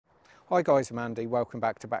Hi guys, I'm Andy, welcome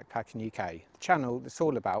back to Backpacking UK, the channel that's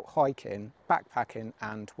all about hiking, backpacking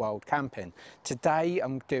and wild camping. Today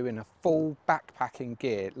I'm doing a full backpacking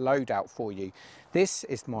gear loadout for you. This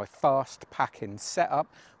is my fast packing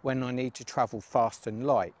setup when I need to travel fast and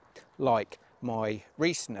light, like my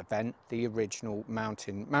recent event, the original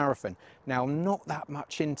mountain marathon. Now I'm not that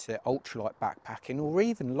much into ultralight backpacking or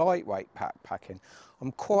even lightweight backpacking.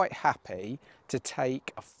 I'm quite happy to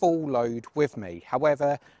take a full load with me.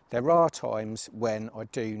 However, there are times when I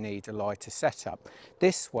do need a lighter setup.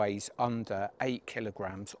 This weighs under 8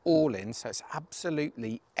 kilograms all in, so it's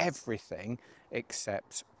absolutely everything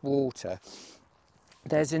except water.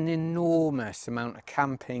 There's an enormous amount of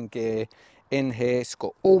camping gear in here. It's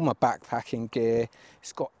got all my backpacking gear.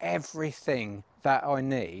 It's got everything that I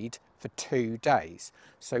need for 2 days.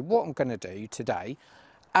 So what I'm going to do today,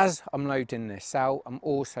 as I'm loading this out, I'm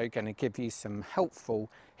also going to give you some helpful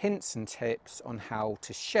hints and tips on how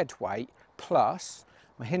to shed weight, plus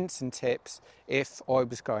my hints and tips if I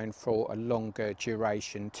was going for a longer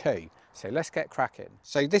duration too. So let's get cracking.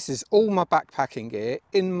 So this is all my backpacking gear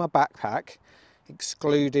in my backpack,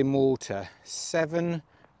 excluding water,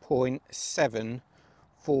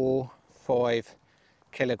 7.745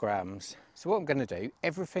 kilograms. So what I'm going to do,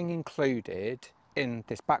 everything included in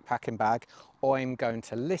this backpacking bag, I'm going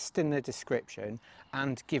to list in the description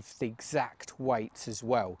and give the exact weights as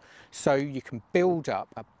well, so you can build up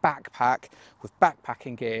a backpack with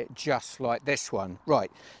backpacking gear just like this one.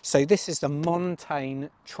 Right, so this is the Montane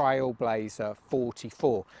Trailblazer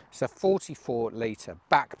 44. It's a 44 litre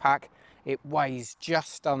backpack. It weighs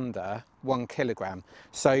just under 1 kilogram.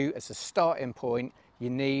 So as a starting point, you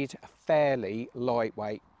need a fairly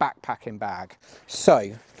lightweight backpacking bag.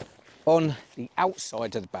 So on the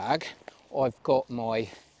outside of the bag, I've got my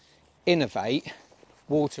Innovate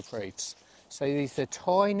waterproofs. So these are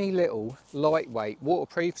tiny little lightweight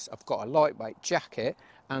waterproofs. I've got a lightweight jacket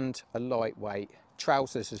and a lightweight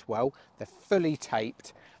trousers as well. They're fully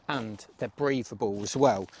taped and they're breathable as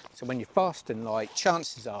well. So when you're fast and light,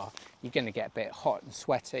 chances are you're going to get a bit hot and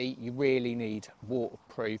sweaty. You really need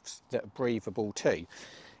waterproofs that are breathable too.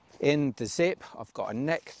 In the zip, I've got a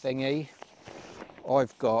neck thingy,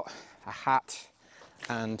 I've got a hat,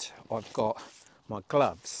 and I've got my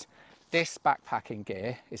gloves. This backpacking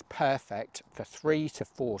gear is perfect for 3 to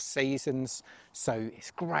 4 seasons, so it's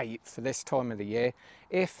great for this time of the year.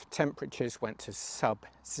 If temperatures went to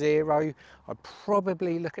sub-zero, I'd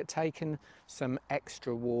probably look at taking some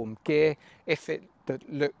extra warm gear. If it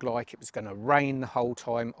looked like it was going to rain the whole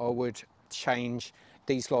time, I would change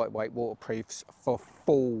these lightweight waterproofs for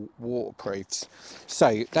full waterproofs.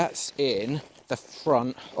 So that's in the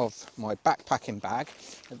front of my backpacking bag.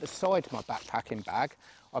 At the side of my backpacking bag,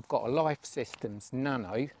 I've got a Life Systems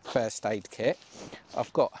Nano first aid kit.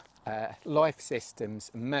 I've got a Life Systems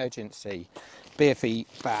emergency bivvy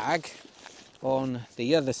bag. On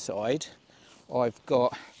the other side, I've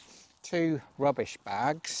got 2 rubbish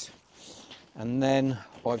bags, and then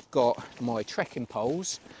I've got my trekking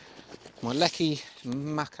poles, my Lecky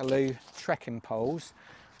Makalu trekking poles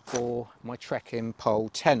for my trekking pole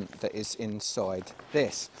tent that is inside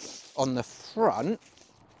this. On the front,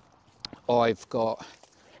 I've got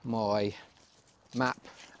my map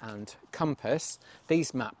and compass.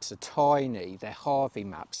 These maps are tiny, they're Harvey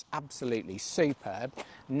maps, absolutely superb.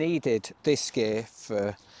 Needed this gear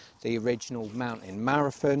for the original mountain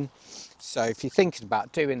marathon. So if you're thinking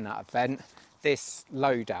about doing that event, this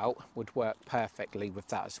loadout would work perfectly with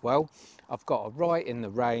that as well. I've got a Right in the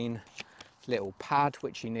Rain little pad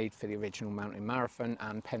which you need for the original mountain marathon,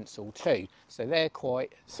 and pencil too. So they're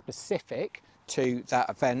quite specific to that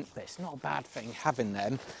event, but it's not a bad thing having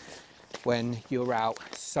them when you're out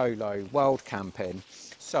solo world camping.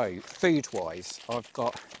 So food wise, I've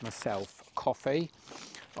got myself coffee,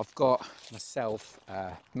 I've got myself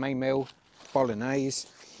main meal bolognese,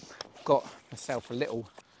 I've got myself a little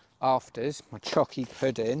afters, my chocky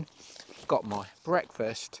pudding, I've got my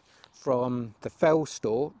breakfast from the Fell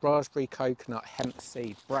store, raspberry coconut hemp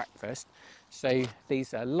seed breakfast. So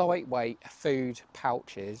these are lightweight food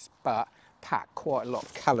pouches but pack quite a lot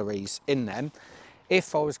of calories in them.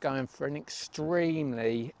 If I was going for an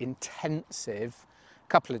extremely intensive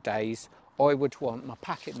couple of days, I would want my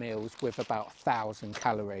packet meals with about 1,000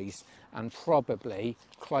 calories and probably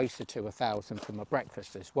closer to 1,000 for my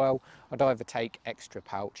breakfast as well. I'd either take extra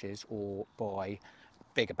pouches or buy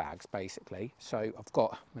bigger bags basically. So I've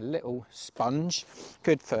got my little sponge,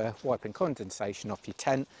 good for wiping condensation off your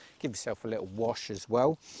tent. Give yourself a little wash as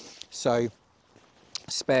well. So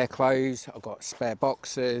spare clothes, I've got spare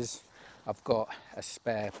boxers, I've got a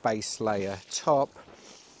spare base layer top.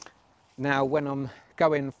 Now when I'm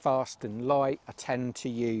going fast and light, I tend to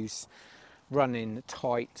use running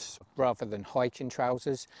tights rather than hiking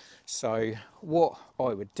trousers. So what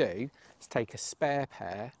I would do is take a spare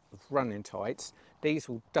pair of running tights. These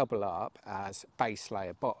will double up as base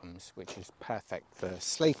layer bottoms, which is perfect for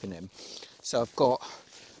sleeping in. So I've got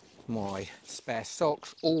my spare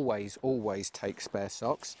socks, always take spare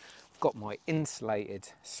socks. I've got my insulated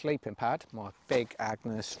sleeping pad, my big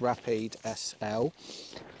Agnes Rapide SL.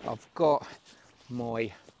 I've got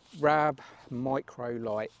my Rab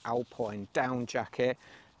Microlight Alpine down jacket.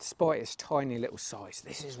 Despite its tiny little size,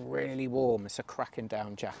 this is really warm. It's a cracking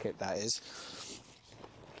down jacket, that is.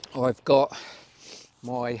 I've got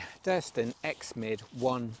my Durston X-Mid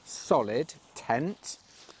 1 solid tent,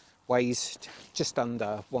 weighs just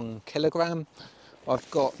under 1 kilogram.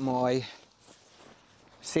 I've got my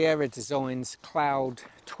Sierra Designs Cloud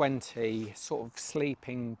 20 sort of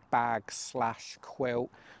sleeping bag slash quilt.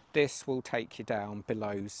 This will take you down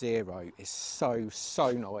below zero. It's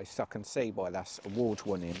so nice. I can see why that's award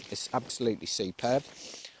winning. It's absolutely superb.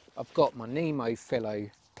 I've got my Nemo Philo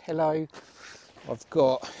pillow. I've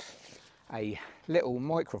got a little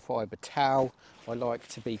microfiber towel. I like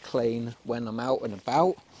to be clean when I'm out and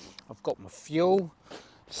about. I've got my fuel.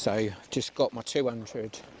 So I've just got my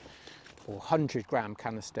 200 or 100 gram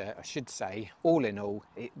canister, I should say. All in all,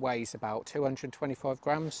 it weighs about 225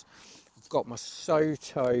 grams. I've got my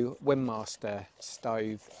Soto Windmaster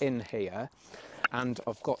stove in here, and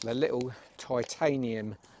I've got the little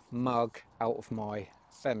titanium mug out of my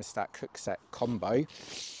thermostat cook set combo.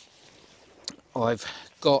 I've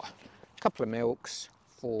got a couple of milks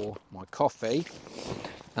for my coffee,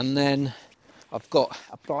 and then I've got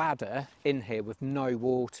a bladder in here with no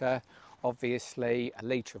water. Obviously, a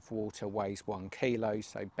litre of water weighs 1 kilo,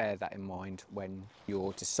 so bear that in mind when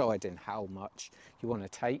you're deciding how much you want to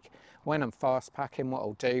take. When I'm fast packing, what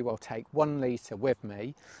I'll do, I'll take 1 litre with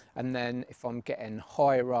me, and then if I'm getting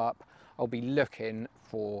higher up, I'll be looking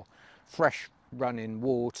for fresh running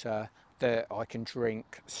water that I can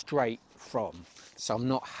drink straight from, so I'm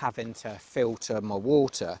not having to filter my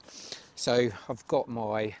water. So I've got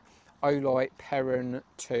my Olight Perrin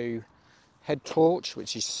 2 head torch,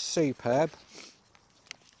 which is superb.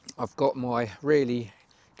 I've got my really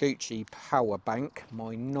Gucci power bank,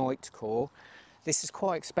 my Night Core. This is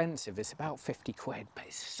quite expensive, it's about 50 quid, but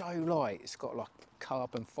it's so light. It's got like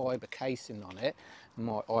carbon fibre casing on it,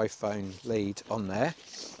 my iPhone lead on there.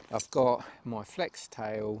 I've got my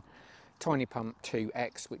Flextail Tiny Pump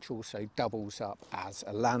 2X, which also doubles up as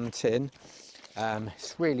a lantern.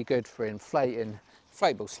 It's really good for inflating.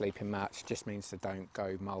 Inflatable sleeping mats, just means they don't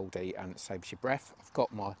go mouldy and it saves your breath. I've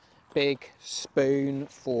got my big spoon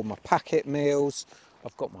for my packet meals.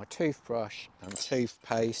 I've got my toothbrush and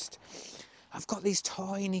toothpaste. I've got these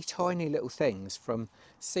tiny little things from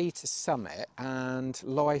Sea to Summit and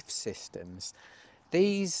Life Systems.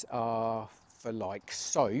 These are for like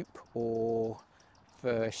soap or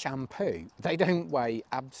for shampoo. They don't weigh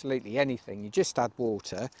absolutely anything. You just add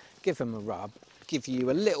water, give them a rub, give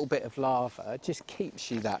you a little bit of lava, it just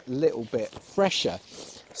keeps you that little bit fresher.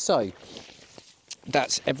 So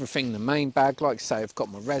that's everything in the main bag. Like I say, I've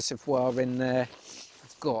got my reservoir in there.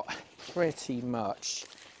 I've got pretty much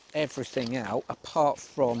everything out apart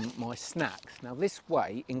from my snacks. Now this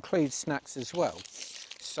way includes snacks as well.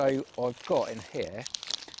 So I've got in here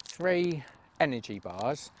 3 energy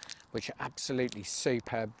bars, which are absolutely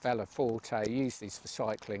superb. Vela Forte, I use these for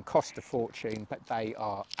cycling, cost a fortune, but they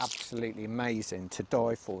are absolutely amazing, to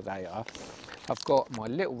die for they are. I've got my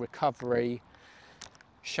little recovery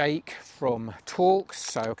shake from Torx,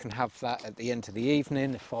 so I can have that at the end of the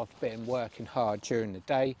evening if I've been working hard during the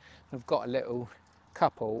day. I've got a little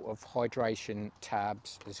couple of hydration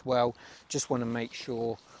tabs as well. Just want to make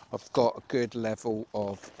sure I've got a good level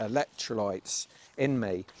of electrolytes in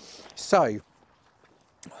me. So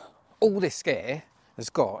all this gear has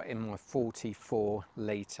got in my 44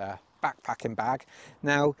 litre backpacking bag.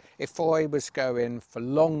 Now, if I was going for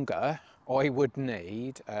longer, I would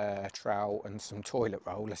need a trowel and some toilet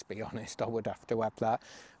roll, let's be honest. I would have to have that.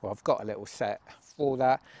 Well, I've got a little set for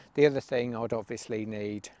that. The other thing, I'd obviously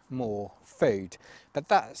need more food, but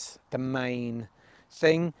that's the main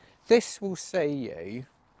thing. This will see you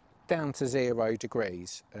down to 0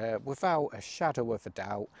 degrees without a shadow of a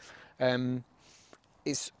doubt.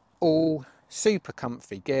 It's all super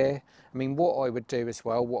comfy gear. I mean, what I would do as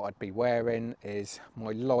well, what I'd be wearing is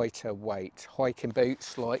my lighter weight hiking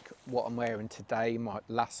boots, like what I'm wearing today, my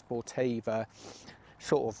La Sportiva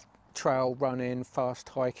sort of trail running, fast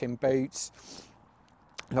hiking boots.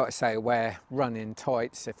 Like I say, I wear running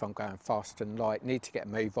tights if I'm going fast and light, need to get a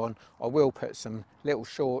move on. I will put some little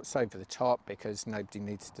shorts over the top because nobody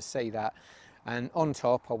needs to see that. and on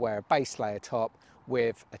top I wear a base layer top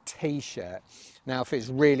with a t-shirt. Now if it's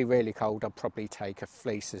really, really cold, I'll probably take a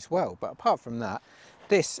fleece as well, but apart from that,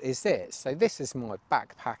 this is it. So this is my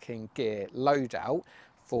backpacking gear loadout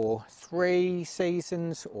for 3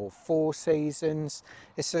 seasons or 4 seasons.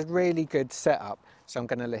 It's a really good setup. So I'm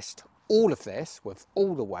going to list all of this with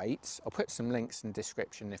all the weights. I'll put some links in the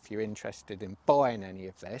description if you're interested in buying any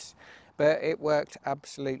of this, but it worked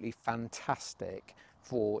absolutely fantastic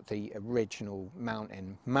for the original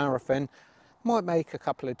mountain marathon. Might make a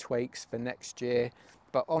couple of tweaks for next year,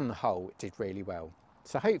 but on the whole it did really well.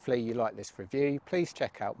 So hopefully you like this review. Please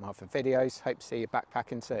check out my other videos. Hope to see you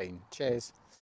backpacking soon. Cheers.